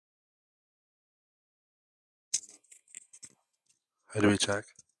How do we check?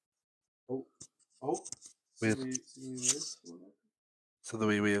 Oh. Wait. See waves? So the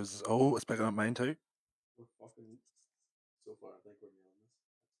wee waves. Oh, it's picking up mine too. We're fucking. So far, I think we're nailing this.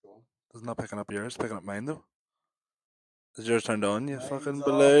 Let's go on. It's not picking up yours. It's picking up mine though. Is yours turned on? You Mine's fucking off,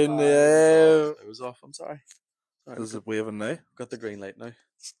 balloon. man. Yeah. It was off. I'm sorry. Is it waving now? Got the green light now.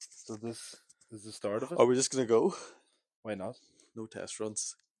 So this is the start of it. Are we just gonna go? Why not? No test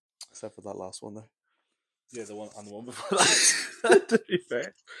runs, except for that last one there. Yeah, the one before that. To be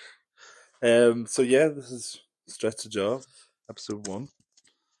fair. So yeah, this is Stretch the Jaw, episode 1.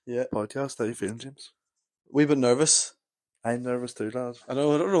 Yeah. Podcast. How you feeling, James? We've been nervous. I'm nervous too, lad. I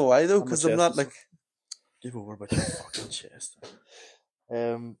don't know why though, My because I'm chest not is- like. Give over about your fucking chest. I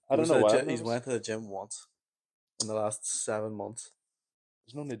don't know why. I'm He's nervous. went to the gym once in the last 7 months.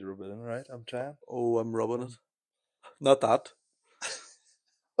 There's no need to rub it in, right? I'm trying. Oh, I'm rubbing it. Not that.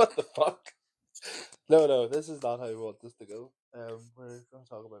 What the fuck? No, this is not how we want this to go. We're going to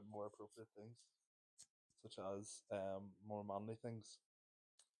talk about more appropriate things, such as more manly things.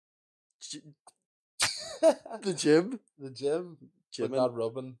 The gym. The gym, but Gymming. not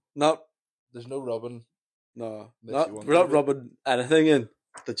rubbing. Not. There's no rubbing. No. Unless you want We're not to. rubbing anything in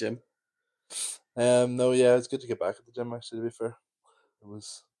the gym. No, yeah, it's good to get back at the gym. Actually, to be fair, it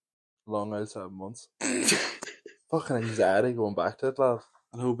was long out 7 months. Fucking anxiety going back to it, lad.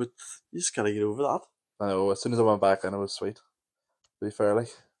 I know, but you just gotta get over that. I know. As soon as I went back in, it was sweet. To be fair, like,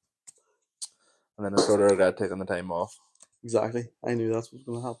 and then I sort of regret taking the time off. Exactly. I knew that's what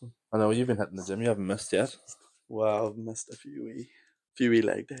was gonna happen. I know you've been hitting the gym. You haven't missed yet. Well, I've missed a few wee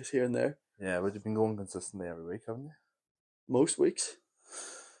leg days here and there. Yeah, but you've been going consistently every week, haven't you? Most weeks.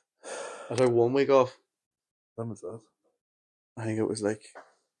 I took 1 week off. When was that? I think it was like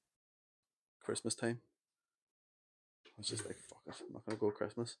Christmas time. I was just like, fuck it, I'm not gonna go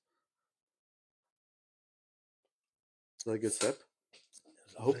Christmas. Is that a good step?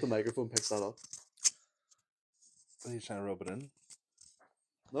 I hope the microphone picks that up. Are you trying to rub it in?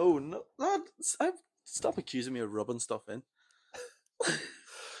 No, not. Stop accusing me of rubbing stuff in.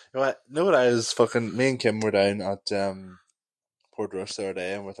 You know what I was fucking... Me and Kim were down at Portrush the other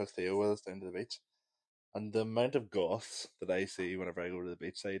day, and we took Theo with us down to the beach. And the amount of goths that I see whenever I go to the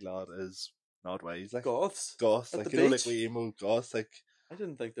beachside, lad, is not wise. Like, Goths? goths, At like, the you know, like beach? we emo goths, like... I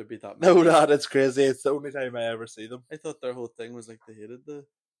didn't think there'd be that many. No, lad, it's crazy. It's the only time I ever see them. I thought their whole thing was like they hated the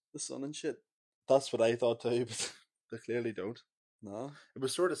sun and shit. That's what I thought too, but they clearly don't. No. It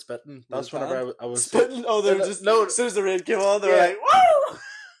was sort of spitting. That's Was whenever I was... Spitting? Oh, they were No, just... no. As soon as the rain came on, they were Yeah. like, woo!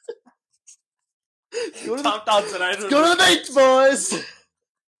 Go to Top dancing out. Go to the beach, boys!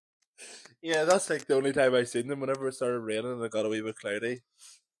 Yeah, that's like the only time I seen them. Whenever it started raining and it got a wee bit cloudy,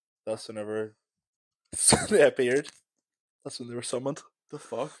 that's whenever they appeared. That's when they were summoned. The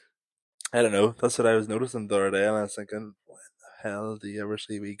fuck? I don't know. That's what I was noticing the other day, and I was thinking, what the hell do you ever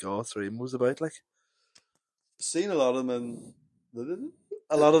see wee goths or emos about? Like, Seen a lot of them in...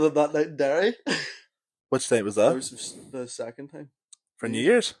 A lot of them that night in Derry. which night was That that? was the second time. For New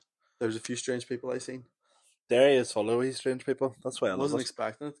Year's? There was a few strange people I seen. Derry is full of wee strange people. That's why I I love wasn't it.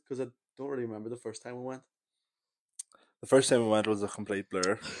 expecting it because I don't really remember the first time we went. The first time we went was a complete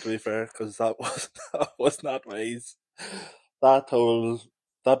blur, to be fair, because that was not wise. That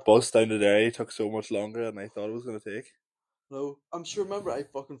bus down to Derry took so much longer than I thought it was going to take. No, I'm sure. Remember, I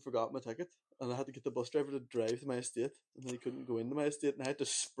fucking forgot my ticket, and I had to get the bus driver to drive to my estate, and then he couldn't go into my estate, and I had to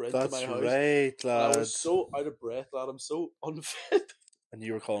sprint That's to my house. right, And I lad. was so out of breath, lad. I'm so unfit. And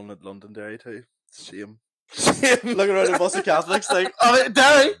you were calling it Londonderry too. Shame. Looking around a bus of Catholics, like, oh,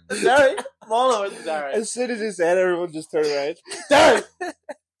 Derry, I'm all over to Derry. As soon as you said it, everyone just turned around. Derry,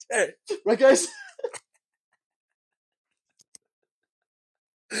 Derry. right, guys.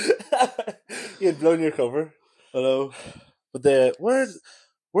 You had blown your cover. Hello. But where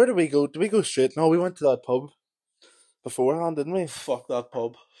did we go? Did we go straight? No, we went to that pub beforehand, didn't we? Fuck that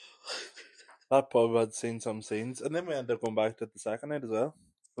pub. That pub had seen some scenes, and then we ended up going back to it the second night as well.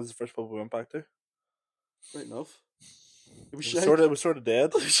 It was the first pub we went back to. Right enough. It was It was sort of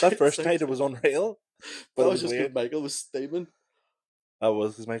dead. was That shite first since- night it was unreal. But That it was just weird. because Michael was steaming. That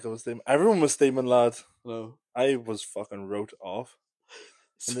was because Michael was steaming. Everyone was steaming, lad. No. I was fucking wrote off.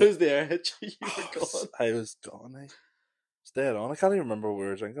 As soon as the air hit you, you were gone. I was gone. I was dead on. I can't even remember what we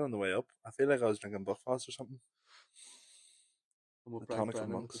were drinking on the way up. I feel like I was drinking Buckfast or something. And we'll The prank tonic and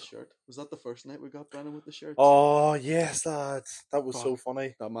Brennan with the monks. shirt. Was that the first night we got Brennan with the shirt? Oh yes, lad. That was so Fuck.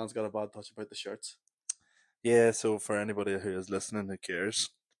 funny. That man's got a bad touch about the shirts. Yeah, so for anybody who is listening who cares,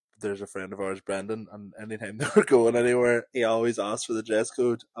 there's a friend of ours, Brendan, and anytime they were going anywhere, he always asks for the dress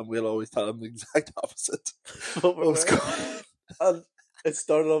code, and we'll always tell him the exact opposite. What we What was were. going And it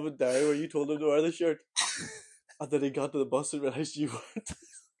started off in Derry where you told him to wear the shirt. And then he got to the bus and realised you weren't.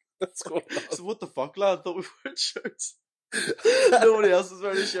 What's going on? So what the fuck, lad? I thought we wearing shirts. Nobody else was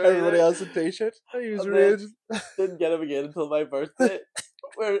wearing a shirt. Everybody either. else in t-shirt. He was And then- raging. Didn't get him again until my birthday.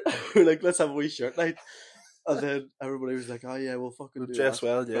 we're like, let's have a wee shirt night. And then everybody was like, oh yeah, we'll fucking do Dress that.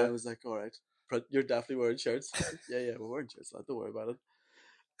 well, And yeah. I was like, all right, you're definitely wearing shirts. yeah, we're wearing shirts, lad. Don't worry about it.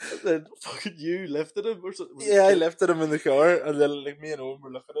 And then fucking you lifted him or something. Yeah, I lifted him in the car, and then like me and Owen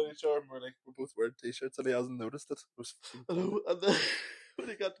were looking at each other, and we're like, we're both wearing t-shirts, and he hasn't noticed it. It was And then when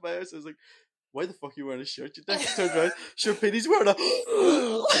he got to my house, I was like, why the fuck are you wearing a shirt? You next turned around, sure, Penny's wearing a.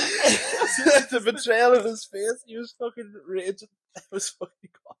 the betrayal of his face. He was fucking raging. It was fucking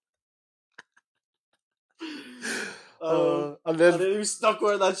God. And And then then he was stuck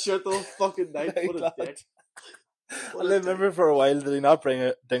wearing that shirt the whole fucking night. Night, What a lad. dick. What And a then dick. remember for a while did he not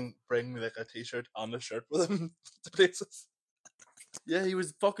bring like a t-shirt and a shirt with him to places? Yeah, he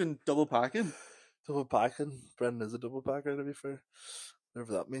was fucking double packing. Double packing. Brendan is a double packer, to be fair.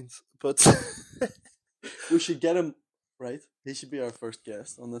 Whatever that means. But We should get him right. He should be our first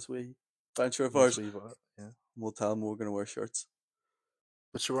guest on this wee venture of ours. yeah. We'll tell him we're going to wear shirts.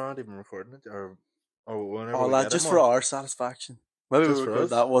 But you weren't even recording it, or whenever Oh, we lad, get just him for on. our satisfaction. Maybe Just we'll for record us?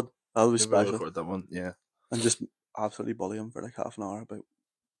 that one. That'll be Maybe we'll special. record that one. Yeah. And just absolutely bully him for like half an hour about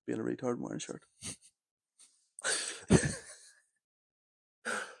being a retard and wearing a shirt.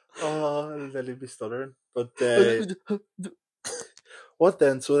 Oh, and then he'd be stuttering. But what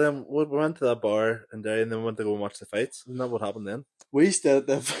then? So then we went to that bar and then we went to go and watch the fights. Isn't that what happened then? We stayed at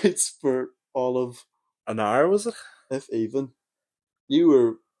the fights for all of, An hour, was it? if even.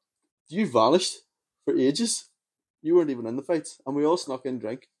 You vanished for ages. You weren't even in the fights. And we all snuck in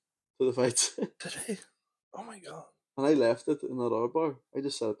drink to the fights. Did he? Oh my God. And I left it in that other bar. I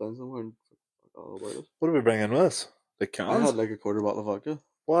just sat it down somewhere and forgot all about it. What did we bring in with us? The I cans? had like a quarter bottle of vodka.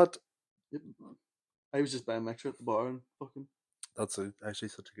 What? Yep. I was just buying mixture at the bar and fucking, That's actually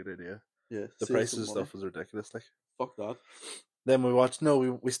such a good idea. yeah. The save price some of money. stuff was ridiculous. Like, Fuck that. then we watched.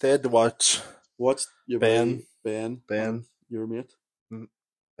 No, we stayed to watch. What's your Ben. buddy Ben, and your mate?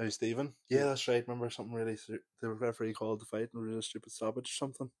 Oh, Stephen. Yeah, that's right. Remember something really? The referee called the fight and really stupid stoppage or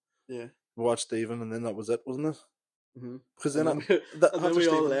something. Yeah. We watched Stephen, and then that was it, wasn't it? Mm-hmm. Because And then, then, that, and then after we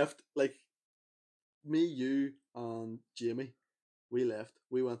all Stephen- left. Like me, you, and Jamie. We left.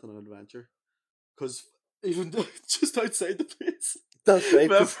 We went on an adventure. Because even just outside the place. That's right.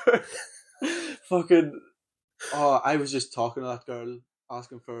 'cause- Remember? Fucking. Oh, I was just talking to that girl,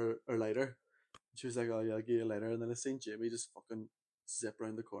 asking for her lighter. She was like, "Oh yeah, I'll give you a lighter." And then I seen Jamie just fucking zip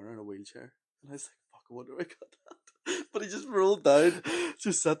around the corner in a wheelchair, and I was like, "Fuck, I wonder where I got that." But he just rolled down,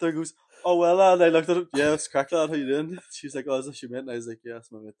 just sat there, and goes, "Oh well, lad." And I looked at him. "Yeah, it's crack, lad. How you doing?" She was like, "Oh, is that your mate?" And I was like, "Yeah,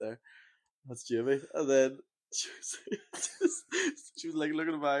 that's my mate there. That's Jamie." And then she was like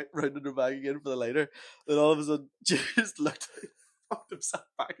looking back, round in her bag again for the lighter. Then all of a sudden, she just looked, fucked himself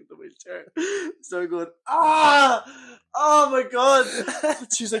back in the wheelchair. Started going, "Ah! Oh my God!"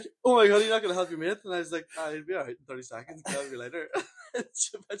 She's like, "Oh my God, you're not gonna help your mate?" And I was like, "I'll be alright in 30 seconds. I'll be later." And she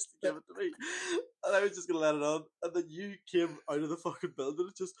eventually gave it to me, and I was just gonna let it on. And then you came out of the fucking building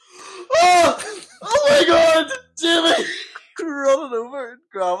and just, oh my God, Jimmy!" Running over and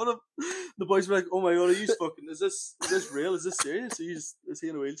grabbing him. The boys were like, "Oh my God, are you fucking? Is this real? Is this serious? Is he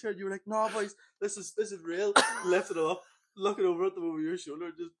in a wheelchair?" And you were like, "No, boys, this is real." Lifting him up, looking over at them over your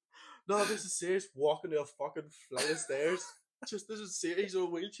shoulder, just, "No, this is serious." Walking down a fucking flight of stairs. Just, this is serious. He's in a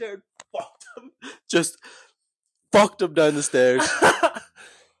wheelchair and fucked him. Just fucked him down the stairs.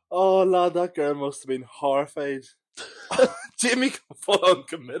 Oh lad, that girl must have been horrified. Jamie full on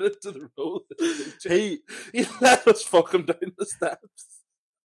committed to the role. He let us fuck him down the steps.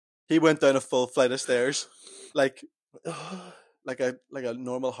 He went down a full flight of stairs, like a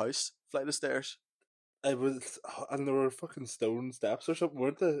normal house flight of stairs. It was, and there were fucking stone steps or something,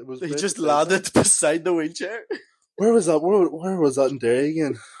 weren't there? It was He right just beside landed them. beside the wheelchair. Where was that? Where was that in Derry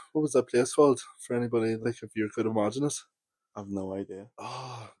again? What was that place called? For anybody, like if you could imagine it. I've no idea.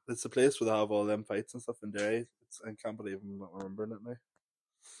 Oh, it's the place where they have all them fights and stuff in Derry. I can't believe I'm not remembering it now.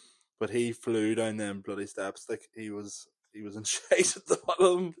 But he flew down them bloody steps like he was in shite at the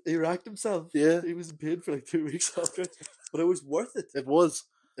bottom. He racked himself. Yeah, He was in pain for like 2 weeks after, but it was worth it. it was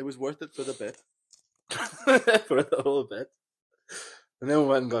It was worth it for the bit. for the whole bit. And then we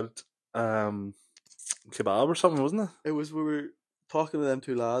went and got kebab or something, wasn't it? It was, we were talking to them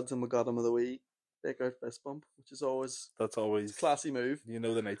two lads and we got them with a wee takeout fist bump, which is always That's a always classy move. you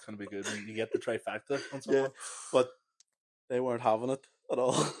know the night's gonna be good. You get the trifecta on Yeah, someone. but they weren't having it at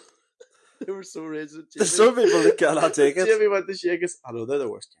all. They were so raging at Jamie. There's some people that cannot take it. Jamie went to shake us. I know, they're the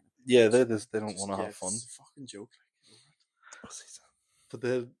worst kind of Yeah, they don't Just, want to yeah, have fun. it's a fucking joke. But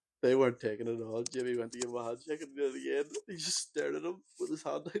then They weren't taking it at all. Jimmy went to give him a handshake and did it again. He just stared at him with his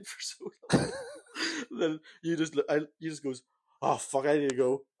hand out for so long. And then you just goes, oh fuck, I need to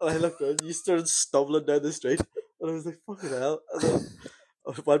go. And I looked around, you started stumbling down the street, and I was like, fucking hell. And then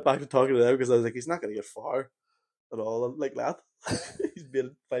I went back to talking to them because I was like, he's not gonna get far at all like that. He's made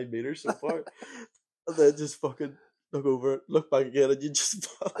it 5 meters so far, and then just fucking look back again, and you just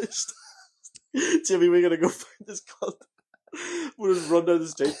vanished. Jimmy, we're gonna go find this cunt. We'll just run down the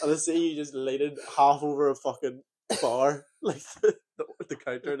street, and I see you just leaning half over a fucking bar, like the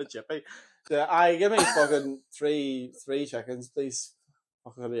counter in a chippy. So, I give me fucking three chickens, please.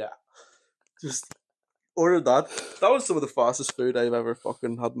 Fucking yeah, just ordered that. That was some of the fastest food I've ever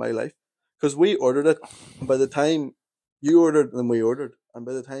fucking had in my life. Because we ordered it, and by the time you ordered and we ordered, and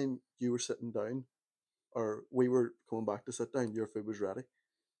by the time you were sitting down, or we were coming back to sit down, your food was ready.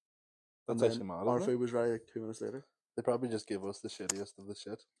 That's And actually mad. our Isn't it? food was ready like 2 minutes later. They probably just gave us the shittiest of the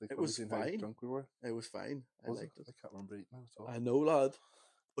shit. They It was seen how fine. drunk we were. It was fine. I Was it? liked it. I can't remember eating it at all. I know, lad.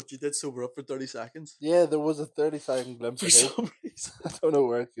 But you did sober up for 30 seconds. Yeah, there was a 30-second glimpse For of hope. some reason. I don't know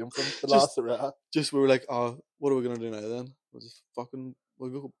where it came from. The last hurrah. Just we were like, oh, what are we gonna do now then? We'll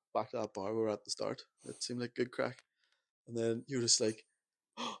go back to that bar we were at the start. It seemed like good crack. And then you were just like,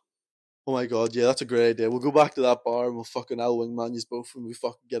 oh my god, yeah, that's a great idea. We'll go back to that bar and we'll fucking wingman you both and we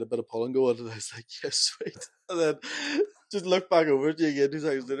fucking get a bit of pulling going. And I was like, yes, sweet. And then just look back over at you again 2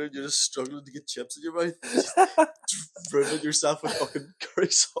 seconds later and you're just struggling to get chips in your mouth. Just ruining yourself with fucking curry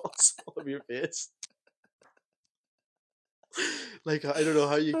sauce all over your face. Like, I don't know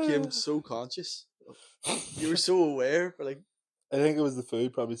how you came so conscious. You were so aware, but like, I think it was the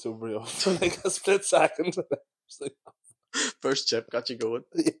food probably sobered me up for like a split second. Like, first chip got you going.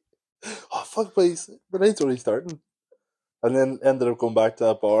 oh fuck, please! The night's only starting, and then ended up going back to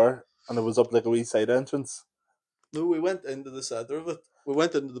that bar, and it was up like a wee side entrance. No, we went into the center of it. We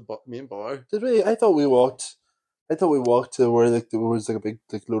went into the main bar. Did we? I thought we walked to where like there was like a big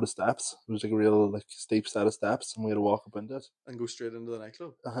like load of steps. It was like a real like steep set of steps, and we had to walk up into it and go straight into the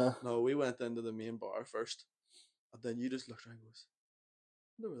nightclub. No, we went into the main bar first, and then you just looked around and goes,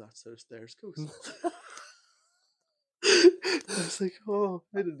 I wonder where that set of stairs goes. I was like, oh,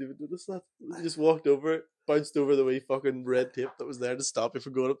 I didn't even notice that. You just walked over it, bounced over the wee fucking red tape that was there to stop you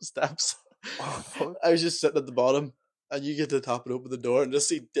from going up the steps. Oh, I was just sitting at the bottom, and you get to the top and open the door and just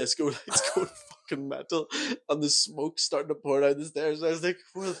see disco lights going fucking mental, and the smoke starting to pour down the stairs. And I was like,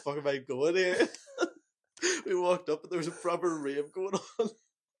 where the fuck am I going here? We walked up and there was a proper rave going on.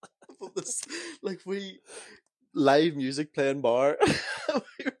 But this, like, live music playing bar.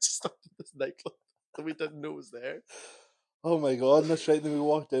 We were just up in this nightclub that we didn't know was there. oh my god! And the straight thing we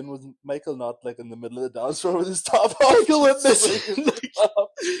walked in was Michael not like in the middle of the dance floor with his top off. Michael went missing.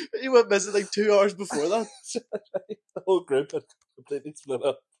 He went missing like 2 hours before that. The whole group had completely split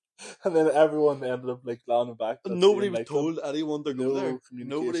up, and then everyone ended up like landing back. And nobody was told anyone to go there.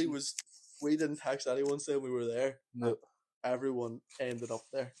 Nobody communication. was. We didn't text anyone saying we were there. No. Everyone ended up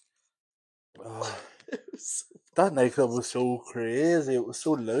there. Oh, It was so that nightclub was so crazy. It was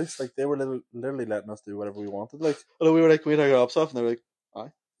so loose. Like they were literally letting us do whatever we wanted. Like, and we were like, we had our ups off, and they were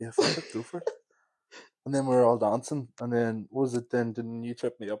like, yeah, fuck it, go for it. And then we were all dancing. And then what was it then? Didn't you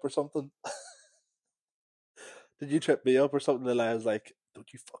trip me up or something? Did you trip me up or something? And I was like,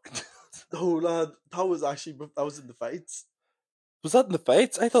 don't you fucking do it. no, lad, that was in the fights. Was that in the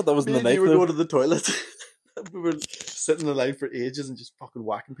fights? I thought that was in the We were nightclub. going to the toilet. We were sitting in line for ages and just fucking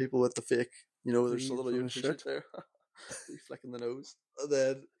whacking people with the fake, there's a little Freezing your shit. t-shirt there. Flicking the nose. And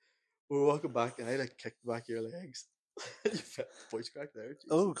then we were walking back and I like kicked the back of your legs. You felt the voice crack there. Jesus.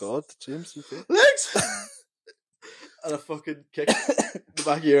 Oh god, James, you okay? Legs! And I fucking kicked the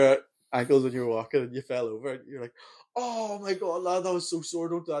back of your ankles when you were walking and you fell over and you're like, oh my god, lad, that was so sore,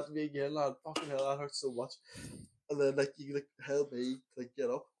 don't do that to me again, lad. Fucking hell, that hurts so much. And then like you like held me to like get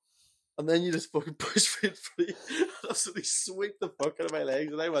up. And then you just fucking pushed me in front of you and absolutely swept the fuck out of my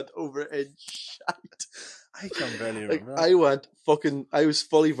legs and I went over in shite. I can barely Like remember. I was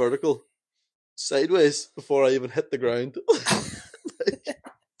fully vertical sideways before I even hit the ground.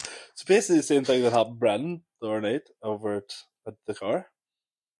 It's basically the same thing that happened to Brendan the other night over at the car.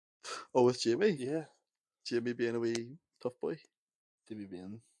 Oh, with Jamie? Yeah. Jamie being a wee tough boy. Jimmy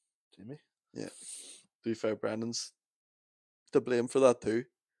being Jimmy. Yeah. To be fair, Brandon's to blame for that too.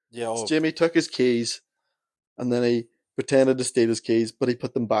 Yeah. So Jamie took his keys and then he pretended to steal his keys, but he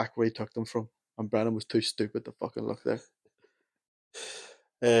put them back where he took them from. And Brandon was too stupid to fucking look there.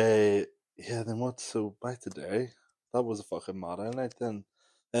 Yeah, then what? So back to Derry. That was a fucking mad night then.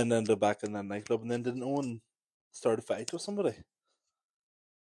 And ended back in that nightclub and then didn't no one start a fight with somebody?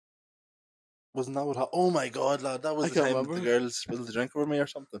 Wasn't that what happened? Oh my god, lad, that was I the can't time that the remember. girls spilled the drink over me or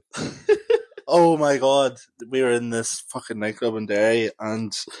something. Oh my god, we were in this fucking nightclub in Derry,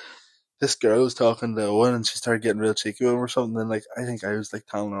 and this girl was talking to Owen, and she started getting real cheeky with him or something. And like, I think I was like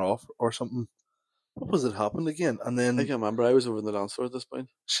telling her off or something. What was it happened again? And I then can't remember. I was over in the dance floor at this point.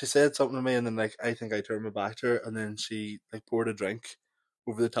 she said something to me, and then like I think I turned my back to her, and then she like poured a drink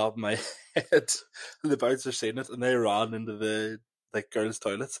over the top of my head, and the bouncer seen it, and they ran into the like girls'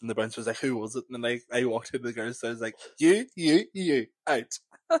 toilets, and the bouncer was like, "Who was it?" And then I walked into the girls' toilets like, "You, out,"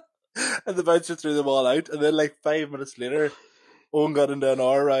 and the bouncer threw them all out, and then like 5 minutes later, Owen got into an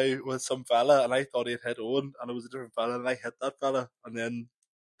RI with some fella, and I thought he'd hit Owen, and it was a different fella, and I hit that fella, and then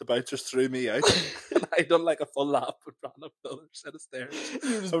the bouncers threw me out, and I done like a full lap and ran up the other set of stairs.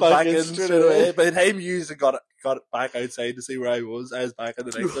 You just I'm back in straight away. By the time you got it back outside to see where I was back in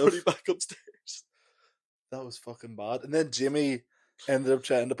the You were nightclub. already back upstairs. That was fucking bad. And then Jimmy ended up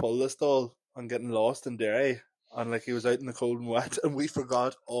trying to pull this doll and getting lost in Derry, and like he was out in the cold and wet, and we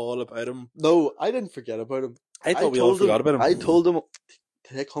forgot all about him. No, I didn't forget about him. I thought we all forgot about him. I told him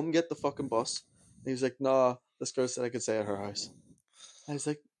to come get the fucking bus. And he was like, "Nah, this girl said I could stay at her house." I was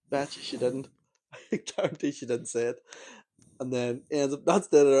like, "Bet you she didn't." I guarantee she didn't say it. And then he ends up not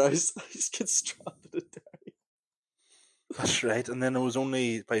staying at her house. He just gets stranded in Derry. That's right. And then it was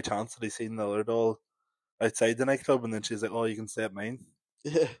only by chance that he seen the other doll outside the nightclub, and then she's like, "Oh, you can stay at mine."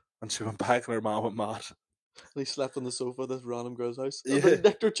 Yeah. And she went back, and her mom went mad. And he slept on the sofa at this random girl's house. Yeah. And then he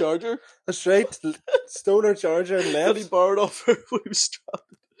nicked her charger. That's right. Stole her charger and And he left. borrowed off her when he was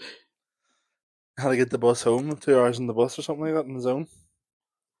stranded. Had to get the bus home, 2 hours in the bus or something like that in his own.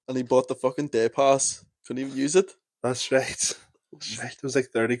 And he bought the fucking day pass. Couldn't even use it. That's right. That's right. It was like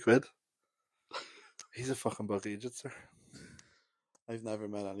 30 quid. He's a fucking bug agent, sir. I've never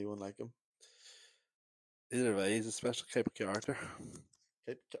met anyone like him. Either way, he's a special type of character.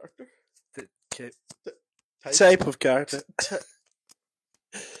 Type of character.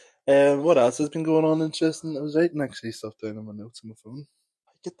 What else has been going on interesting? I was writing actually stuff down on my notes on my phone.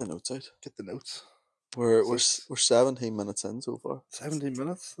 Get the notes out. Get the notes. We're 17 minutes in so far. 17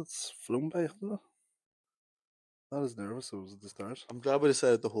 minutes? That's flown by, hasn't it? Not as nervous as I was at the start. I'm glad we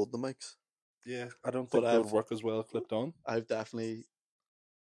decided to hold the mics. Yeah, I don't think it would work as well clipped on. I've definitely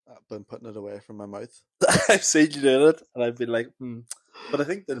been putting it away from my mouth. I've seen you doing it, and I've been like, But I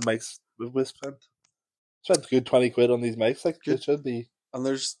think the mics we've spent a good 20 quid on these mics. Like, it should be. And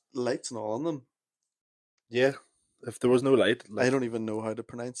there's lights and all on them. Yeah, if there was no light. I don't even know how to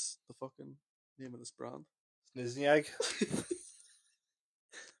pronounce the fucking name of this brand. Snizniag.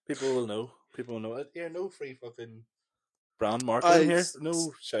 People will know. People will know it. Yeah, no free fucking brand marketing here.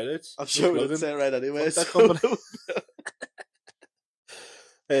 No shout-outs. I'm sure we didn't say it right anyway. That company.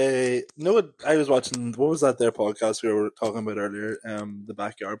 I was watching, what was that their podcast we were talking about earlier, the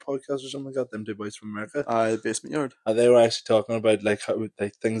Backyard podcast or something like that, them two boys from America. The Basement Yard. And they were actually talking about like how,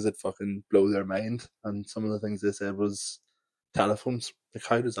 like things that fucking blow their mind, and some of the things they said was telephones. Like,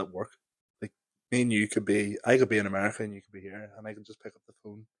 how does that work? Like, me and you I could be in America and you could be here, and I can just pick up the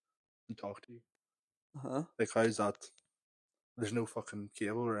phone and talk to you. Uh-huh. Like, how's that? There's no fucking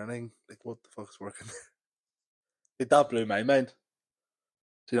cable or anything. Like, what the fuck's working? Like, that blew my mind.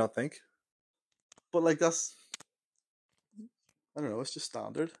 Do you not think? But like that's, I don't know, it's just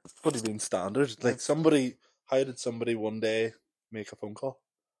standard. What do you mean standard? Like how did somebody one day make a phone call?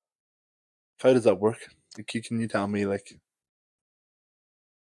 How does that work? Like, can you tell me like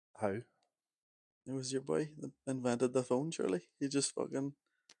how? It was your boy that invented the phone, surely. He just fucking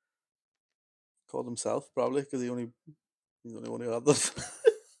called himself, probably, because he's the only one who had this.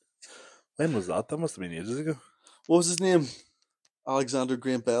 When was that? That must have been ages ago. What was his name? Alexander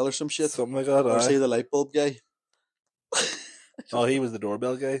Graham Bell or some shit. Something like that. Or say the light bulb guy. Oh, he was the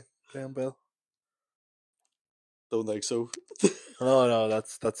doorbell guy, Graham Bell. Don't think so. No,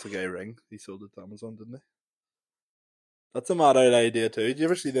 that's the guy Ring. He sold it to Amazon, didn't he? That's a mad out idea too. Do you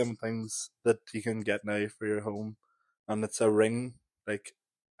ever see them things that you can get now for your home, and it's a Ring like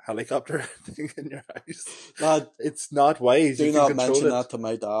helicopter thing in your house? Lad, it's not wise. Do not mention that to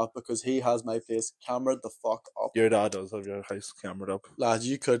my dad, because he has my place cameraed the fuck up. Your dad does have your house cameraed up. Lad,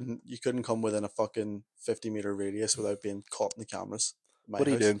 you couldn't come within a fucking 50-meter radius without being caught in the cameras. What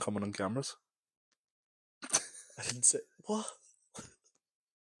are you doing coming on cameras? I didn't say what.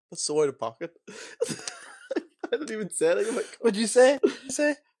 That's so out of pocket. I didn't even say anything about. What'd you say?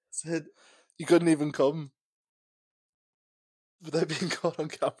 Said you couldn't even come without being caught on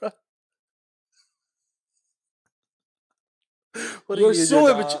camera. You're so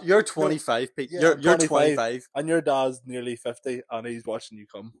immature. You're 25, Pete. Yeah, you're 25. And your dad's nearly 50, and he's watching you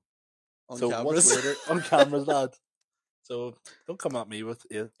come. On cameras. What's weirder? On cameras, lad. So don't come at me with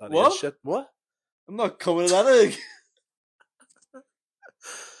that what? shit. What? I'm not coming at anything.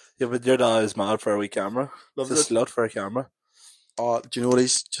 Yeah, but your dad is mad for a wee camera. Loves It's a it. slut for a camera. Oh, do you know what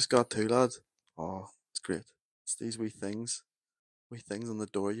he's just got too, lad? Oh, it's great. It's these wee things on the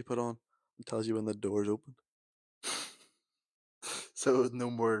door you put on. It tells you when the door's open. So no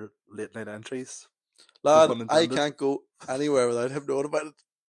more late night entries. Lad, pun I intended. can't go anywhere without him knowing about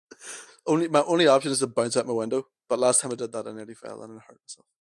it. My only option is to bounce out my window. But last time I did that, I nearly fell and I hurt myself.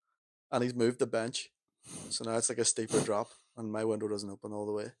 And he's moved the bench, so now it's like a steeper drop, and my window doesn't open all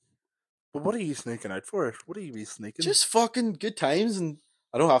the way. But what are you sneaking out for? What are you be sneaking? Just fucking good times, and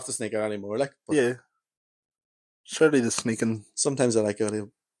I don't have to sneak out anymore. Like, but yeah. Surely the sneaking sometimes I like a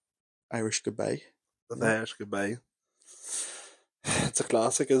little Irish goodbye. the Irish goodbye. It's a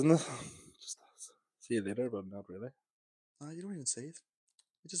classic, isn't it? Just see you later, but not really. You don't even say it.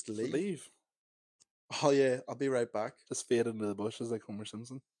 You just Just leave. leave. Oh yeah, I'll be right back. Just fade into the bushes like Homer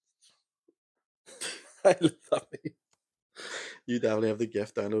Simpson. I love that meme. You definitely have the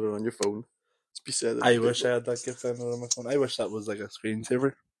gift downloaded on your phone. Just be said. I wish I had that gift downloaded on my phone. I wish that was like a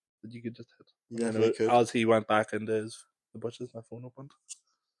screensaver that you could just hit. You And then definitely could. as he went back into the bushes, my phone opened. Is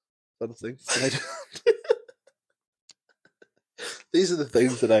that a thing? These are the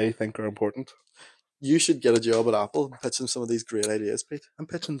things that I think are important. You should get a job at Apple and pitch them some of these great ideas, Pete. I'm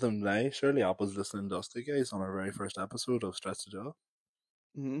pitching them now. Surely Apple's listening to us two guys on our very first episode of Stretch the Jaw.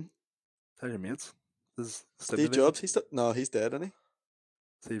 Mm-hmm. Tell your mates. This is Steve Jobs, he's dead, isn't he?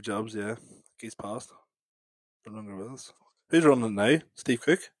 Steve Jobs, yeah. He's passed. No longer with us. Who's running it now? Steve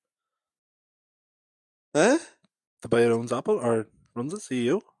Cook? Huh? The guy who owns Apple or runs it?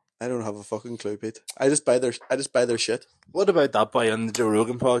 CEO? I don't have a fucking clue, Pete. I just buy their shit. What about that boy on the Joe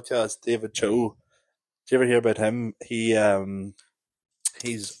Rogan podcast, David Cho? Did you ever hear about him? He's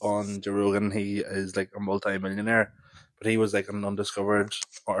on Joe Rogan. He is like a multi-millionaire, but he was like an undiscovered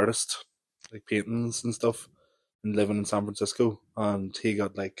artist, like paintings and stuff, and living in San Francisco. And he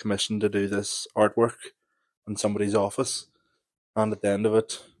got like commissioned to do this artwork in somebody's office. And at the end of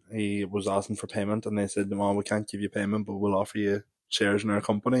it, he was asking for payment, and they said, "No, we can't give you payment, but we'll offer you shares in our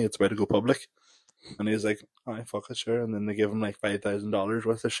company. It's about to go public." And he was like, "Aye, fuck it, sure." And then they gave him like $5,000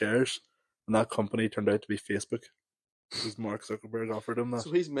 worth of shares, and that company turned out to be Facebook. Because Mark Zuckerberg offered him that.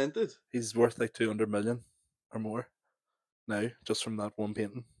 So he's minted. He's worth like 200 million or more now, just from that one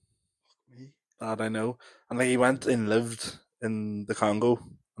painting. That I know. And like he went and lived in the Congo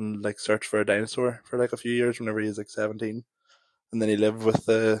and like searched for a dinosaur for like a few years whenever he was like 17. And then he lived with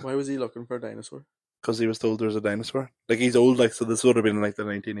Why was he looking for a dinosaur? because he was told there was a dinosaur. Like he's old, like, so this would have been like the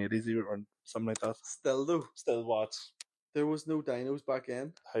 1980s or something like that. Still though, Still what? there was no dinos back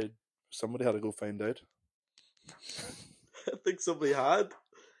then. How somebody had to go find out. I think somebody had.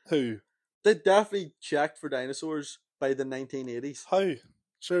 Who? They definitely checked for dinosaurs by the 1980s. How?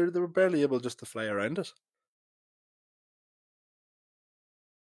 Sure, they were barely able just to fly around it.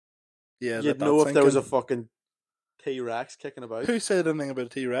 Yeah, You'd know if there was a fucking T-Rex kicking about. Who said anything about a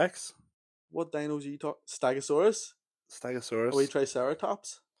T-Rex? What dinos are you talking? Stegosaurus? Stegosaurus. Are we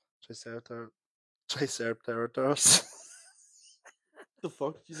Triceratops? Triceratops. The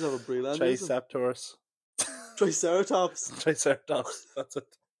fuck? You just have a Breland. Triceptors. Triceratops. Triceratops. That's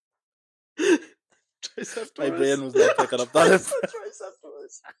it. Triceratops. My brain was not picking up that.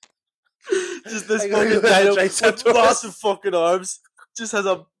 Triceratops. Just this I gotta fucking go with dino with Triceratops. massive fucking arms. Just has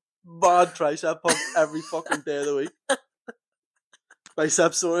a mad tricep pump every fucking day of the week.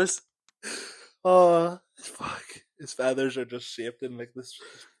 Bicepsaurus. Oh, fuck. His feathers are just shaped in like this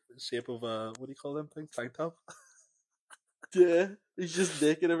shape of a, what do you call them things? Tank top? Yeah. He's just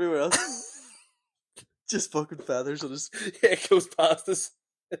naked everywhere else. Just fucking feathers on his. Yeah, it goes past his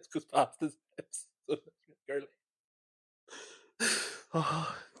hips. So girly.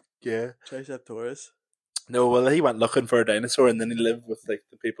 Oh, yeah. Triceratops. No, well, he went looking for a dinosaur, and then he lived with like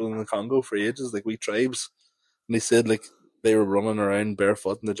the people in the Congo for ages, like wee tribes. And he said like they were running around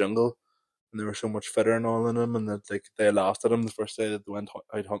barefoot in the jungle, and they were so much fitter and all in them, and that like they laughed at him the first day that they went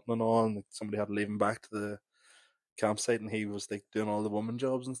out hunting and all, and like, somebody had to leave him back to the campsite, and he was like doing all the woman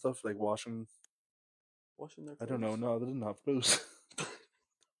jobs and stuff, like washing Their I don't know. clothes. No, they didn't have clothes.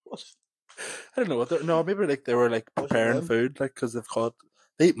 Wash- I don't know what they're. No, maybe like they were like Washing preparing them? food, like because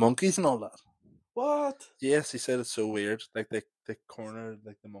they eat monkeys and all that. What? Yes, he said it's so weird. Like they corner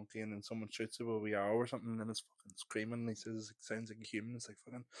like the monkey, and then someone shoots it with a wee arrow or something, and then it's fucking screaming. And he says it sounds like a human. It's like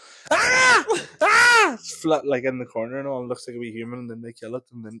fucking It's flat like in the corner and all. It looks like a wee human, and then they kill it,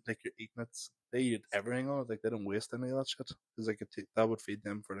 and then like you're eating it. They eat everything on it. Like they don't waste any of that shit. It's like that would feed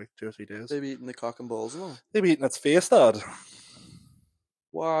them for like 2 or 3 days. They be eating the cock and balls and all. They be eating its face, Dad.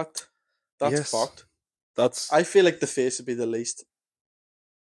 What? That's Yes. fucked. That's I feel like the face would be the least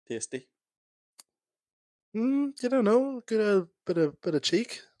tasty. You don't know. Get a bit of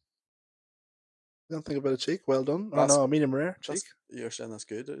cheek. You don't think a bit of cheek? Well done. Or That's no, medium rare cheek. you're saying that's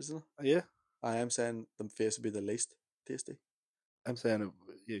good, isn't it? Yeah, I am saying the face would be the least tasty. I'm saying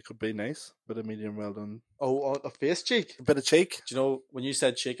it could be nice, but a medium well done. Oh, a face cheek. A bit of cheek. Do you know when you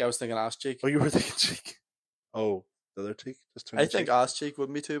said cheek, I was thinking ass cheek. Oh, you were thinking cheek. Oh, the other cheek. Just turn I the think cheek. ass cheek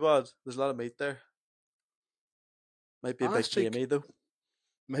wouldn't be too bad. There's a lot of meat there. Might be a Ass bit cheek? gamey though.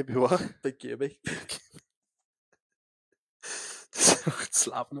 Maybe what? Bit gamey.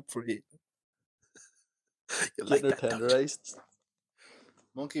 Slapping it for you. You Getting her that, don't you? tenderized.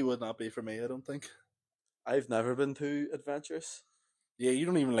 Monkey would not be for me, I don't think. I've never been too adventurous. Yeah, you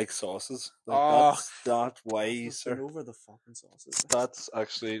don't even like sauces. Like Oh, that's not why, I've been sir. over the fucking sauces. That's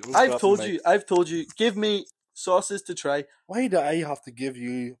actually. I've told you, give me sauces to try. Why do I have to give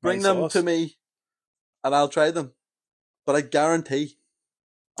you? Bring my them sauce? to me, and I'll try them. But I guarantee,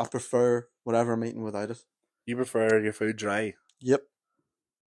 I prefer whatever I'm eating without it. You prefer your food dry. Yep,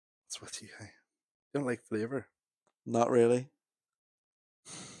 That's what you. You don't like flavor. not really.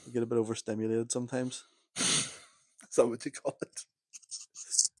 I get a bit overstimulated sometimes. Is that what you call it?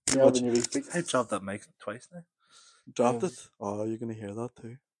 Too Yeah, much. when you speak. I dropped that mic twice now. Dropped it. Oh, you're gonna hear that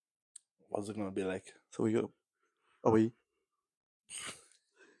too. What's it gonna be like? So we go. Oh, we.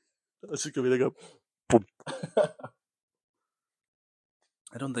 That's just gonna be like a.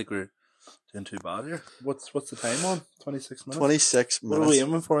 I don't think we're doing too bad here. What's the time on? 26 minutes. 26 What minutes. are we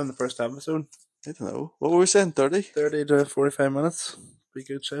aiming for in the first episode? I don't know. What were we saying? 30? 30 to 45 minutes. Be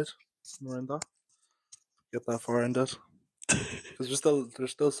good shit. Around that. Get that far into it. Because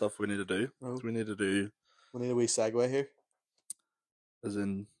there's still stuff we need to do. Oh. So we need to do, We need a wee segue here. as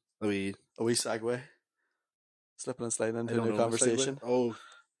in, a wee. A wee segue. Slipping and sliding I into a don't new know, a segue. conversation. Oh,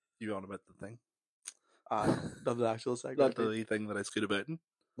 you on about the thing. Not the actual segue. Not the wee thing that I scoot about in.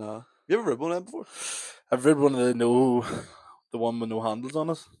 No. You ever read one of them before? I've read one of the one with no handles on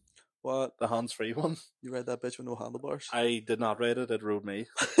it. What? The hands-free one. You read that bitch with no handlebars? I did not read it. It rode me.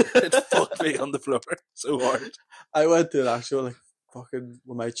 It fucked me on the floor so hard. I went to an actual, like, fucking,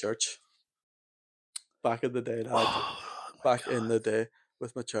 with my church. Back in the day, lad. Oh, Back in the day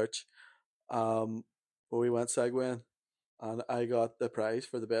with my church. Where we went segwaying. And I got the prize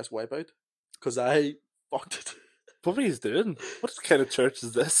for the best wipeout. Because I fucked it. What were you doing? What kind of church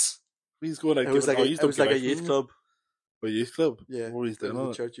is this? He's going out. It was like a youth club. A youth club. Yeah, What were you it doing? was On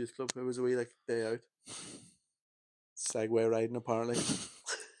a it? church youth club. It was a wee like day out. Segway riding apparently.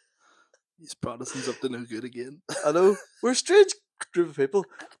 These Protestants up to no good again. I know we're a strange group of people,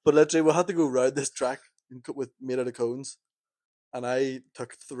 but literally we had to go round this track with made out of cones, and I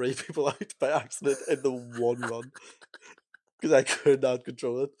took 3 people out by accident in the one run because I could not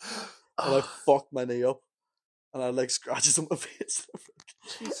control it, and I fucked my knee up, and I had like scratches on my face.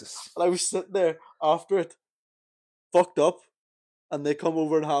 Jesus. And I was sitting there after it, fucked up, and they come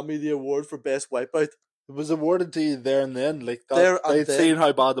over and hand me the award for best wipeout. It was awarded to you there and then. Like that, There and they'd then. seen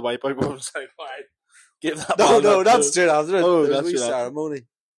how bad the wipeout was. Like, right, give that. No, man that that's too. straight after it. Oh, There was that's a wee straight after. ceremony.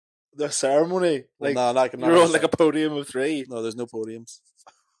 The ceremony. Well, Like no, I can you're on like a podium of 3. No, there's no podiums.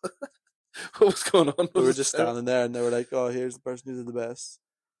 What was going on? We were Was just it standing there, and they were like, "Oh, here's the person who did the best.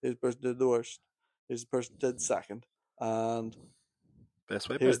 Here's the person who did the worst. Here's the person who did second, and best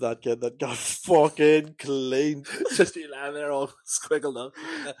wipeout? here's that kid that got fucking clean." Just you lying there all squiggled up.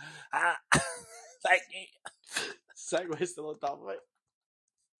 Thank you. Segway still on top of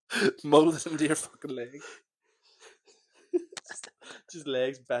it. Molded into your fucking leg. Just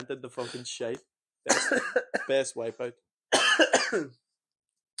legs bent into fucking shape. Best wipeout.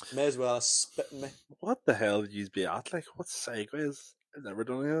 May as well have spit in me. What the hell did you be at? Like, what's segues? I've never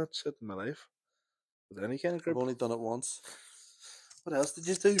done any of that shit in my life. With any kind of I've group. only done it once. What else did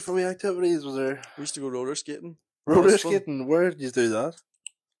you do for wee activities? Was there We used to go roller skating. roller That was fun. skating? Where did you do that?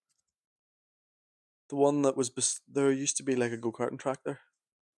 The one that was there used to be like a go-karting track there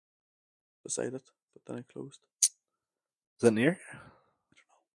beside it, but then it closed. Is it near?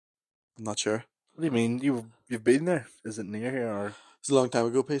 I'm not sure. What do you mean? You've been there? Is it near here or It's a long time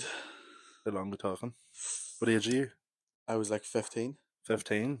ago, Pete. how long we talking? What age are you? I was like 15.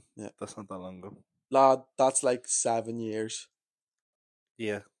 15? Yeah. That's not that long ago. Lad, that's like 7 years.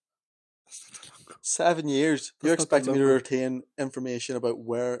 Yeah. That's not that long ago. 7 years. That's You're not that expecting me to long ago. retain information about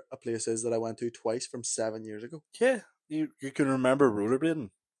where a place is that I went to twice from 7 years ago? Yeah. You can remember rollerblading.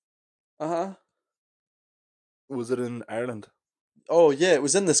 Uh-huh. Was it in Ireland? Oh, yeah, it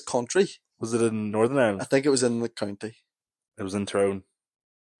was in this country. Was it in Northern I Ireland? think it was in the county, It was in Tyrone.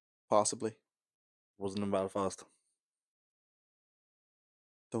 possibly. Wasn't in Belfast.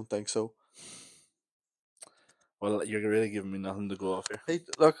 Don't think so. Well, you're really giving me nothing to go off here. Hey,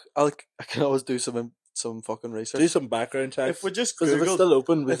 look, I can always do some some fucking research. Do some background checks. If we just Because if it's Googled- still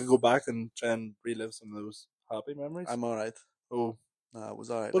open, we can go back and try and relive some of those happy memories. I'm alright. Oh, Nah, it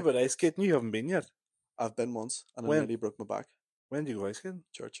was alright. what about ice skating? You haven't been yet. I've been once and I When? nearly broke my back. When do you go ice skating?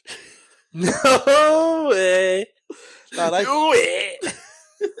 Church. No way! Lad, No way!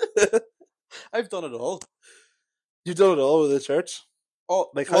 I've done it all. You've done it all with the church. Oh,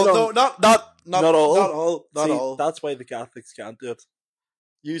 Like, how well, long- no, not all. Not See, all. that's why the Catholics can't do it.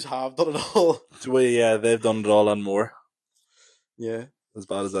 Yous have done it all. So they've done it all and more. Yeah. As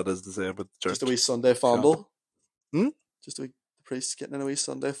bad as that is to say about the church. Just a wee Sunday fondle. Hmm? Just a wee, the priest getting in a wee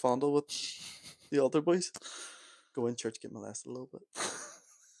Sunday fondle with the altar boys. Go in church, get molested a little bit.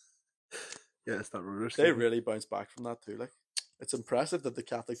 Yeah, it's that rude. They really bounce back from that too. Like, it's impressive that the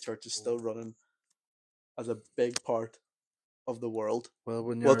Catholic Church is still running as a big part of the world. Well,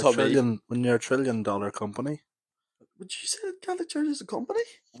 when Well, you're Tommy- a $1 trillion company, Would you say the Catholic Church is a company?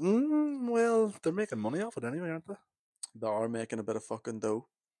 well, they're making money off it anyway, aren't they? They are making a bit of fucking dough.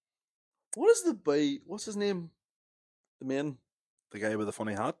 What is the boy? What's his name? The main. The guy with the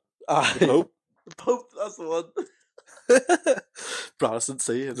funny hat, Ah, the Pope. the Pope. That's the one. Protestant.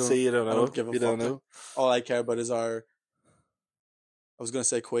 See, I don't, See, you don't I know. don't give a you fuck. don't know. All I care about is our. I was going to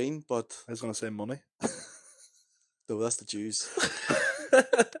say Queen, but I was going to say money. no, that's the Jews.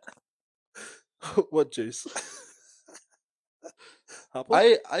 What juice? Apple?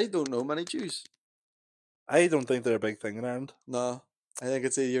 I don't know many Jews. I don't think they're a big thing in Ireland. No, I think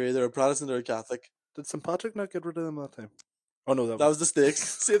it's you're either a Protestant or a Catholic. Did St. Patrick not get rid of them that time? Oh no, That was the stakes.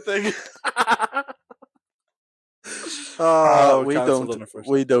 Same thing. Oh, we cancelled don't. on the first.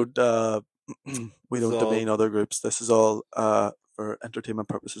 We don't. We don't So- demean other groups. This is all for entertainment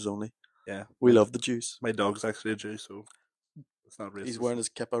purposes only. Yeah, We love the Jews. my dog's actually a Jew, so it's not racist. He's wearing his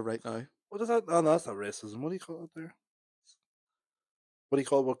kippah right now. What is that? Oh, no, that's not racism. What do you call it there? What do you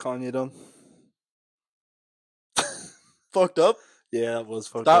call what Kanye done? Fucked up. Yeah, it was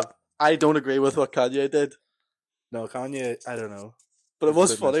fucked That up. I don't agree with what Kanye did, No, Kanye, I don't know. but it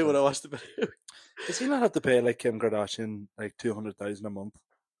was Good funny message. when I watched the video. Does he not have to pay like Kim Kardashian like $200,000 a month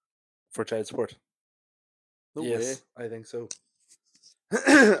for child support? No way. yes, I think so. I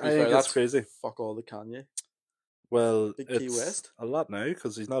fair, think that's that's- crazy. Fuck all the Kanye. Well, Big Key it's West? a lot now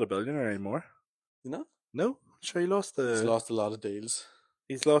because he's not a billionaire anymore. You know, No, sure he lost the. he's lost a lot of deals.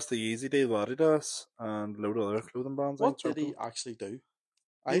 He's lost the Yeezy deal with Adidas and a load of other clothing brands. I What think, did he Circle. actually do?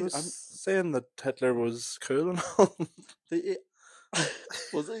 He was saying that Hitler was cool and all.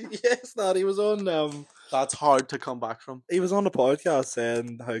 Was he? yes, that he was on. That's hard to come back from. He was on a podcast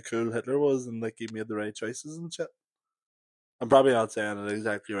saying how cool Hitler was and like he made the right choices and shit. I'm probably not saying it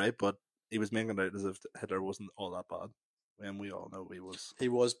exactly right, but he was making it out as if Hitler wasn't all that bad. When we all know he was. He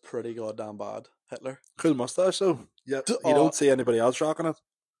was pretty goddamn bad, Hitler. Cool mustache though. Yeah, you Oh. don't see anybody else rocking it.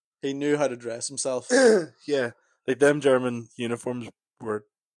 He knew how to dress himself. yeah, like them German uniforms were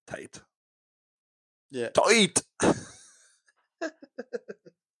tight. Yeah. Tight.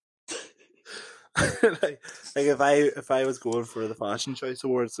 like if I was going for the fashion choice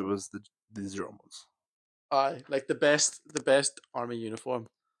awards, it was the Germans. Aye, like the best army uniform.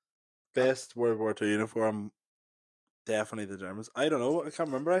 Best World War II uniform, definitely the Germans. I don't know. I can't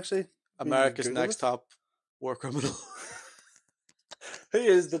remember actually. America's Google next it? top war criminal. Who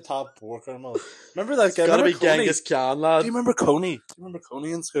is the top war criminal? Remember that It's guy? gotta be Remember Coney? Genghis Khan, Do lad. you remember Coney? Do you remember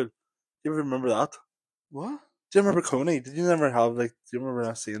Coney in school? Do you ever remember that? What? Do you remember Coney? Did you never have like? Do you remember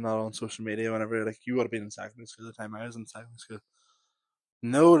not seeing that on social media whenever like you would have been in secondary school at the time I was in secondary school?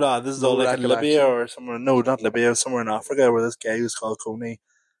 No, lad. This is No all like in Libya recollection. or somewhere. No, not Libya. Somewhere in Africa where this guy was called Coney,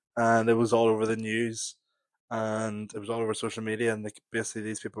 and it was all over the news, and it was all over social media, and like basically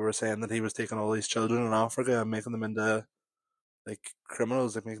these people were saying that he was taking all these children in Africa and making them into like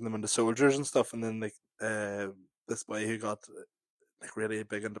criminals, like making them into soldiers and stuff, and then like this boy who got like really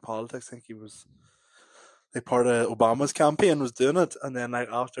big into politics, I think he was like part of Obama's campaign was doing it, and then like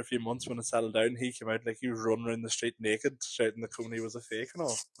after a few months when it settled down, he came out like he was running around the street naked, shouting that Coney was a fake and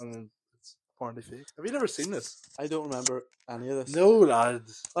all, and then it's apparently fake. Have you never seen this? I don't remember any of this. No,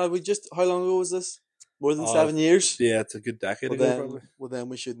 lads. We just how long ago was this? More than Oh, 7 years. Yeah, it's a good decade ago, probably. Then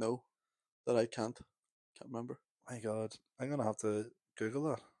we should know that I can't remember. My God, I'm gonna have to Google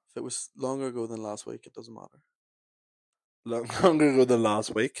that. If it was longer ago than last week, it doesn't matter. Longer ago than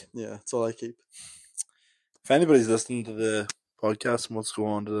last week. Yeah, that's all I keep. If anybody's listening to the podcast and wants to go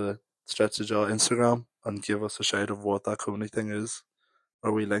on to the Stretch the Jaw Instagram and give us a shout of what that Coney thing is,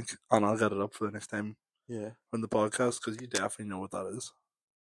 or we link, and I'll get it up for the next time Yeah, on the podcast because you definitely know what that is.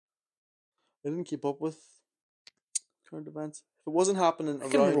 I didn't keep up with current events. If it wasn't happening I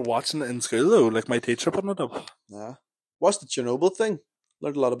can remember around, watching it in school though, like my teacher putting it up. nah. Watched the Chernobyl thing.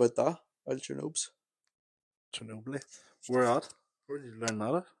 Learned a lot about that. Old Chernobys. Chernobyl. Where at? Where did you learn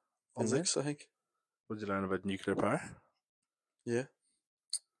that at? Online? Physics, I think. What did you learn about nuclear power? Yeah.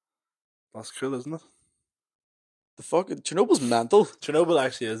 That's cool, isn't it? The fucking Chernobyl's mental. Chernobyl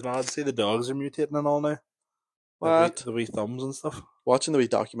actually is mad. See, the dogs are mutating and all now. What? The wee thumbs and stuff. Watching the wee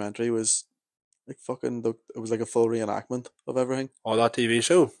documentary was like fucking. It was like a full reenactment of everything. Oh, that TV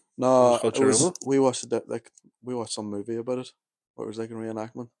show. No, called it was. Chernobyl? We watched it like we watched some movie about it. Where it was like a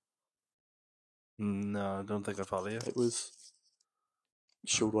reenactment. No, I don't think I follow you. It was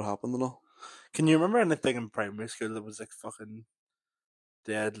showed what happened and all. Can you remember anything in primary school that was like fucking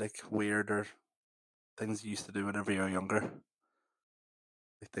dead, like weird, or things you used to do whenever you were younger?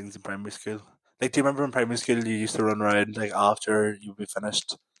 Like things in primary school. Like, do you remember in primary school you used to run around like after you'd be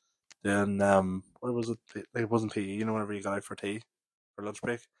finished doing what was it? Like, it wasn't PE. You know, whenever you got out for tea or lunch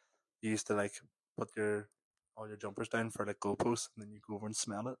break, you used to like put all your jumpers down for like goalposts, and then you go over and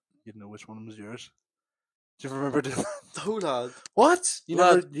smell it. You'd know which one was yours. Do you remember doing that? No, lad. What?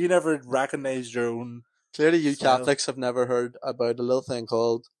 Lad. You never recognised your own. Clearly, you Smell. Catholics have never heard about a little thing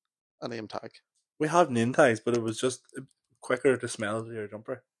called a name tag. We have name tags, but it was just quicker to smell your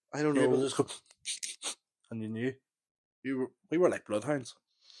jumper. I don't People know. just go, and you knew. We were like bloodhounds.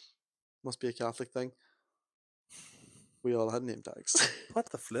 Must be a Catholic thing. We all had name tags. What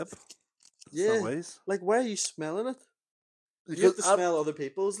the flip? Yeah. Not ways. Like, why are you smelling it? You Because have to smell other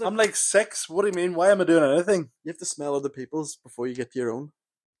people's. I'm like 6. What do you mean? Why am I doing anything? You have to smell other people's before you get to your own.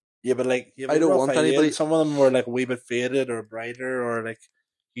 Yeah, but like I don't want anybody. Some of them were like a wee bit faded or brighter, or like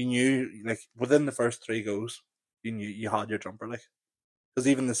you knew, like within the first 3 goes, you knew you had your jumper, like because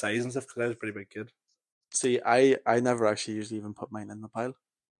even the size and stuff. Because I was a pretty big kid. See, I never actually usually even put mine in the pile.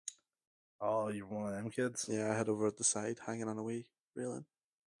 Oh, you're one of them kids. Yeah, I had over at the side, hanging on a wee railing.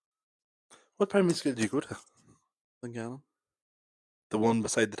 What primary school did you go to? Dungannon. The one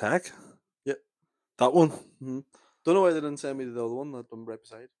beside the tag? Yep. That one? Mm-hmm. Don't know why they didn't send me to the other one, that one right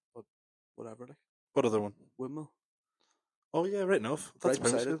beside, but whatever. Like. What other one? Windmill. Oh yeah, right enough. That's right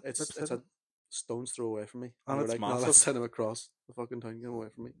beside primary it. school. It's a stone's throw away from me. Oh, And that's like, no, massive. let's send him across the fucking town, get him away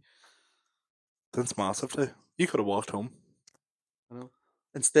from me. That's massive too. You could have walked home. I know.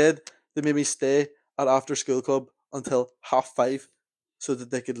 Instead, they made me stay at after school club until 5:30 so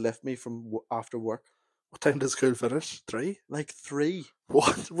that they could lift me from after work. What time does school finish? 3? Like 3.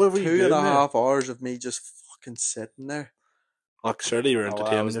 What? What were you doing? 2.5 hours of me just fucking sitting there. Oh, surely you were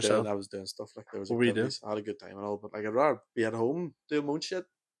entertaining yourself. I was doing stuff like there was. What were you doing? I had a good time and all, but like I'd rather be at home doing my own shit.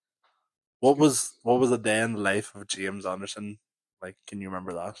 What was a day in the life of James Anderson? Like, can you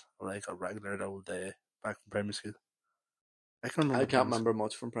remember that? Like a regular old day back in primary school. I can't remember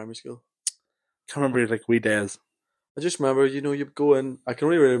much from primary school. Can't remember like wee days. I just remember, you go in. I can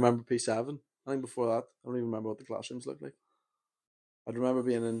only really remember P7. I think before that, I don't even remember what the classrooms looked like. I'd remember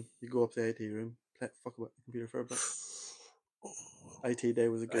being in. You go up to the IT room, fuck about the computer for a bit. IT day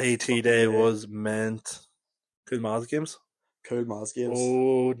was a good. IT day was meant. Cool Maz games. Cool Maz games.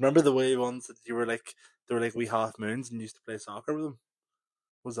 Oh, remember the way ones that they were like wee half moons and you used to play soccer with them?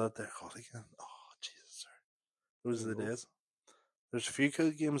 What was that there called again? Oh Jesus, sir. Those are the days. There's a few cool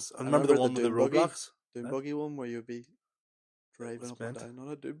games. I remember the one with the Roblox. Doom buggy one where you'd be driving up and down on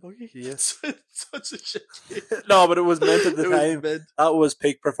a doom buggy. Yes. Such a shit. No, but it was meant at the time. That was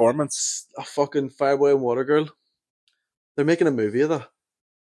peak performance. A fucking Fireboy and Water Girl. They're making a movie of that.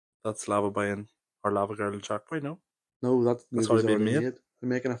 That's Lava Boy and or Lava Girl and Shark Boy, no? No, that's already been made. They're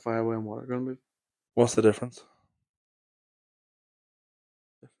making a Fireboy and Water Girl movie. What's the difference?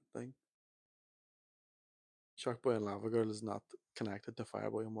 Different thing. Shark Boy and Lava Girl is not connected to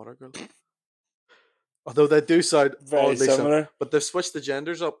Fireboy and Water Girl. Although they do sound very similar. But they've switched the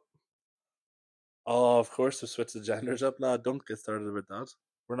genders up. Oh, of course they've switched the genders up, lad. Don't get started about that.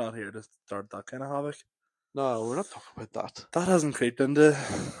 We're not here to start that kind of havoc. No, we're not talking about that. That hasn't creeped into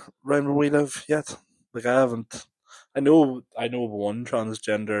round where we live yet. Like I haven't. I know of one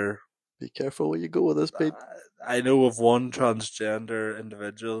transgender. Be careful where you go with this, Pete. I know of one transgender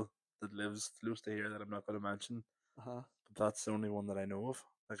individual that lives close to here that I'm not going to mention. But that's the only one that I know of.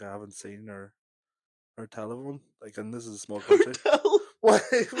 Like I haven't seen or tell of one. Like, and this is a small country. What?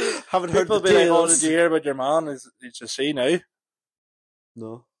 Haven't heard people be like, "Oh, did you hear about your man? Is a she now?"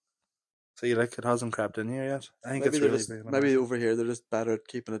 No. See, like it hasn't crept in here yet. I think maybe it's really big. Maybe over here they're just better at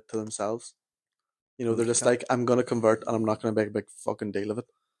keeping it to themselves. You know, they're just like, I'm gonna convert and I'm not gonna make a big fucking deal of it.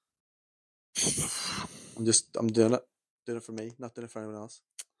 I'm doing it for me, not doing it for anyone else.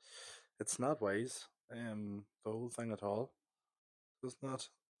 It's not wise. The whole thing at all. It's not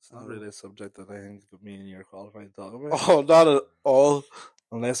really a subject that I think that me and you are qualified to talk about. Oh, not at all.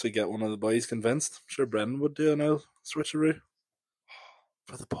 Unless we get one of the boys convinced. I'm sure Brendan would do an old switcheroo.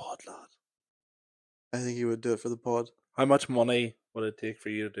 For the pod, lad. I think he would do it for the pod. How much money would it take for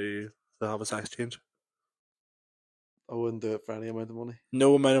you to have a sex change? I wouldn't do it for any amount of money.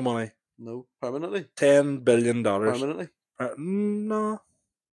 No amount of money. No, permanently. $10 billion. Permanently. No.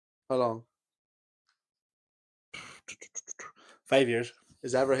 How long? 5 years.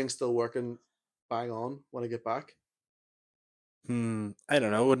 Is everything still working bang on when I get back? I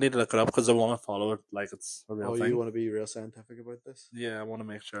don't know. I would need to look it up because I want to follow it like it's a real thing. You want to be real scientific about this? Yeah, I want to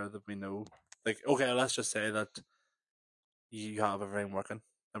make sure that we know. Like, okay, let's just say that you have everything working.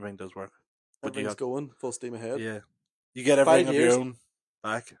 Everything does work. But Everything's going full steam ahead. Yeah. You get everything 5 of years. your own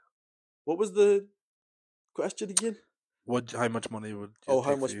back. What was the question again? How much money would?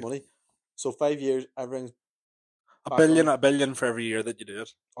 How much money? So 5 years, everything's a billion for every year that you do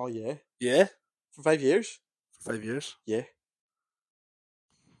it. Oh yeah. Yeah. For 5 years. For 5 years. Yeah.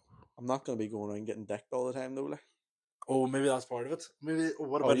 I'm not going to be going around getting decked all the time though. Like. Oh, maybe that's part of it. Maybe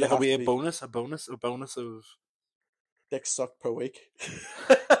what about like a bonus of dick sucked per week.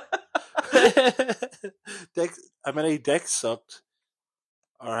 How many dicks sucked,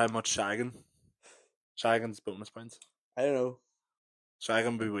 or how much shagging? Shagging's bonus points. I don't know.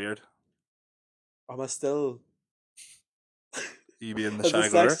 Shagging would be weird. Am I still? You being the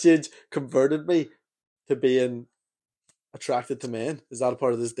shaggler? The sex change converted me to being attracted to men. Is that a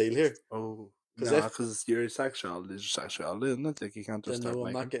part of this deal here? Oh, no, because your sexuality is your sexuality, isn't it? Like you can't just start. No,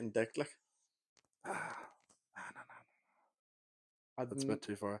 I'm not getting dicked. Like, no. That's a bit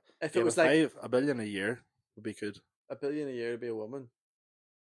too far. If it was like $1 billion a year would be good. $1 billion a year to be a woman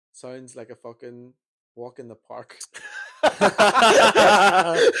sounds like a fucking walk in the park.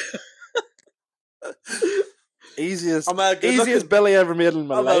 Easiest Billy ever made in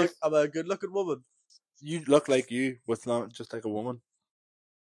my life. I'm a good looking woman. You look like you, with not just like a woman.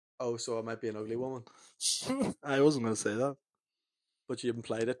 Oh, so I might be an ugly woman. I wasn't going to say that. But you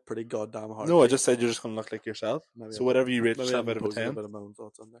implied it pretty goddamn hard. No, I just said you're just going to look like yourself. So whatever you rate yourself out of 10. A bit of my own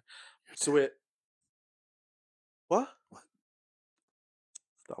thoughts on there. So wait. What?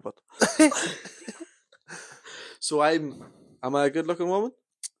 Stop it. So am I a good looking woman?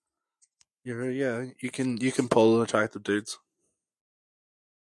 You can pull attractive dudes.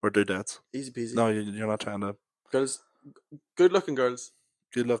 Or dudettes. Easy peasy. No, you're not trying to. Girls, good looking girls.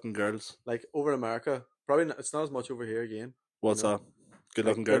 Good looking girls. Like over in America, probably not, it's not as much over here again. What's that? Good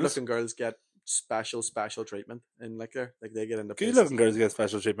looking girls. Good looking girls get special treatment in like there. Like they get into. Good looking girls get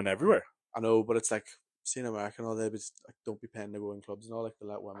special treatment everywhere. I know, but it's like seeing America and all that. It's like don't be paying to go in clubs and all. Like they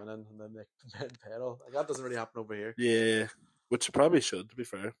let women in and then they pay it all. Like that doesn't really happen over here. Yeah, which probably should. To be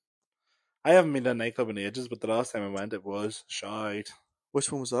fair, I haven't been to a nightclub in ages, but the last time I went, it was shite. Which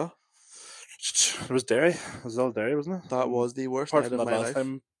one was that? It was Derry. It was all Derry, wasn't it? That was the worst Apart night from of that my last life.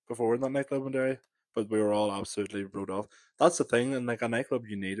 time before that nightclub in Derry, but we were all absolutely rode off. That's the thing, and like a nightclub,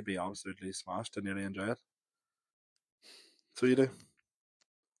 you need to be absolutely smashed to nearly enjoy it. So you do.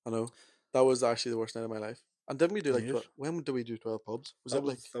 I know. That was actually the worst night of my life. And didn't we do like 12? When did we do 12 pubs? That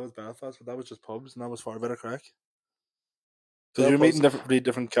was Belfast, but that was just pubs, and that was far better crack. Because you're meeting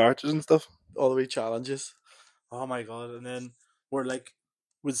different characters and stuff. All the wee challenges. Oh my god! And then we're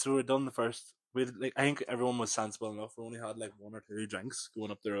done the first. I think everyone was sensible enough. We only had like 1 or 2 drinks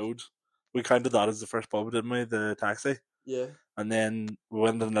going up the road. We counted that as the first pub, didn't we? The taxi. Yeah. And then we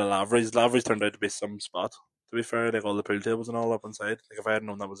went into Lavery's. Lavery's turned out to be some spot. To be fair, like all the pool tables and all up inside. Like if I had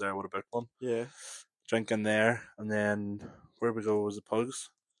known that was there, I would have booked one. Yeah. Drinking there, and then where we go was the Pugs.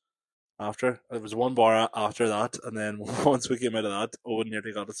 After it was one bar after that, and then once we came out of that, Owen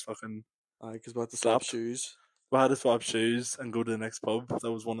nearly got his fucking. Because we had to swap shoes. We had to swap shoes and go to the next pub.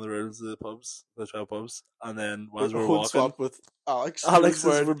 That was one of the rules of the pubs, the 12 pubs. And then as we were walking, swapped with Alex. Alex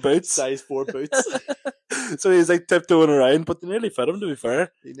was wearing boots, size 4 boots. So he was like tiptoeing around, but they nearly fit him. To be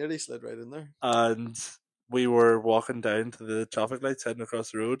fair, he nearly slid right in there. And we were walking down to the traffic lights, heading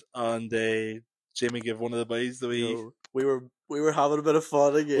across the road, and Jamie gave one of the boys the wee. No, we were having a bit of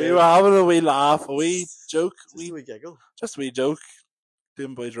fun again. We were having a wee laugh, a wee joke, just a wee giggle, just a wee joke.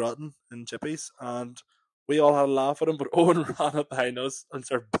 Doing boys rotten in Chippies, and we all had a laugh at him, but Owen ran up behind us and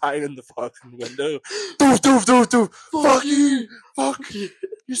started banging the fucking window. Doof! Fuck you! Fuck you!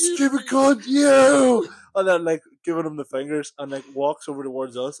 You stupid cunt! You! And then like giving him the fingers and like walks over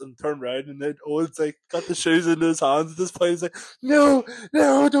towards us and turned around and then Owen's like got the shoes into his hands at this point. He's like, No,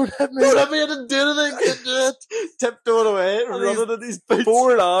 don't hit me! Don't hit me! I didn't do anything! I didn't do it! Tiptoeing away, running in these boots.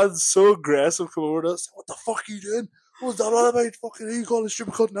 4 lads so aggressive come over to us. What the fuck are you doing? What's that all about? Fucking you calling a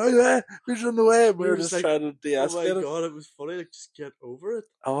stupid cunt now? Who's on the way? We were just like, trying to de-escalate it. Oh my god, it was funny. Like, just get over it.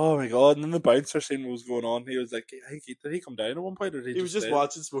 Oh my god! And then the bouncer seen what was going on. He was like, I think did he come down at one point, or did he was just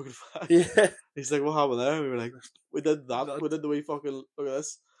watching Smoking Fire? Yeah. He's like, what happened there? We were like, we did that. We did the wee fucking look at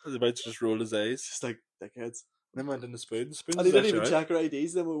this. The mates just rolled his eyes. Just like dickheads. Then went in the spoon. Spoons And he is didn't actually even out. check our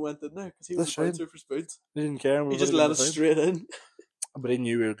IDs. Then we went in there because he was That's a bouncer right. for spoons. He didn't care. He just let us straight in But he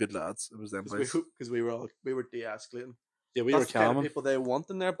knew we were good lads. It was them place. because we were de-escalating. Yeah, we That's were the kind of calm. people they want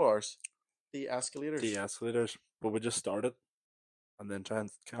in their bars. De-escalators. The escalators. But we just started. And then try and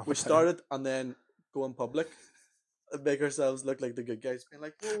calm We it down. started and then go in public and make ourselves look like the good guys, being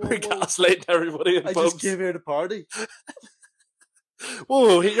like, whoa, whoa, We're whoa. gaslighting everybody in I pubs. just came here to party.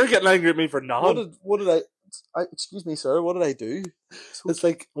 Whoa, you're getting angry at me for nothing. What did I excuse me, sir, what did I do? It's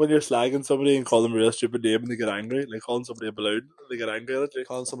like when you're slagging somebody and call them a real stupid name and they get angry. Like calling somebody a balloon, they get angry at it. Like,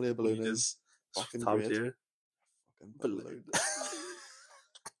 Calling somebody a balloon you is just fucking top great. tier. Fucking Balloon.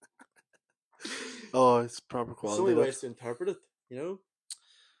 Oh, it's proper So quality. many that. ways to interpret it, you know?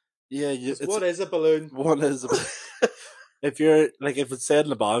 Yeah, you, 'Cause what is a balloon? one is if you're like if it's said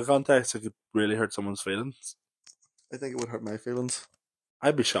in a bad context, it could really hurt someone's feelings. I think it would hurt my feelings.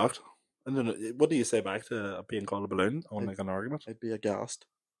 I'd be shocked. I don't know. What do you say back to being called a balloon on like an argument? I'd be aghast.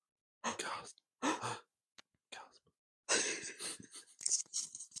 Gasp.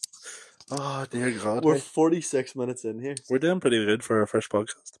 Oh dear God! We're 46 minutes in here. We're doing pretty good for our first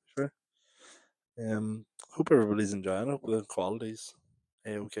podcast, to be fair. Hope everybody's enjoying it. Hope the quality's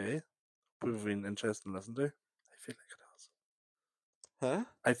okay. Hope we've been interesting to listen to. I feel like it has. Huh?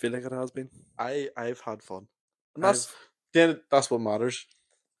 I feel like it has been. I've had fun. And that's what matters.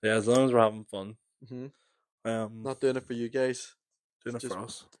 Yeah, as long as we're having fun. Hmm. Not Not doing it for you guys. doing it just- for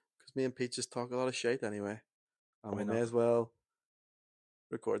us. Because me and Pete just talk a lot of shit anyway. And Why we may not? as well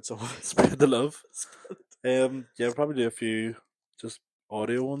record some of it. Spread the love. Yeah, we'll probably do a few just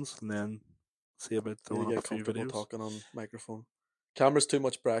audio ones and then see about Need throwing to up a get few comfortable videos. talking on microphone. Camera's too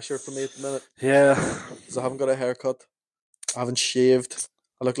much pressure for me at the minute. Yeah. Because I haven't got a haircut. I haven't shaved.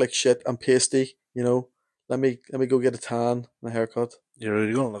 I look like shit. I'm pasty, you know. Let me go get a tan and a haircut. You're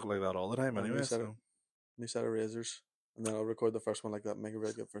really going to look like that all the time I know, anyway. said So. New set of razors. And then I'll record the first one like that and make a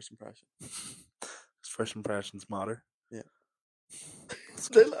really good first impression. First impressions matter. Yeah.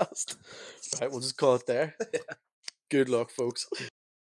 They last. Right, we'll just call it there. Good luck, folks.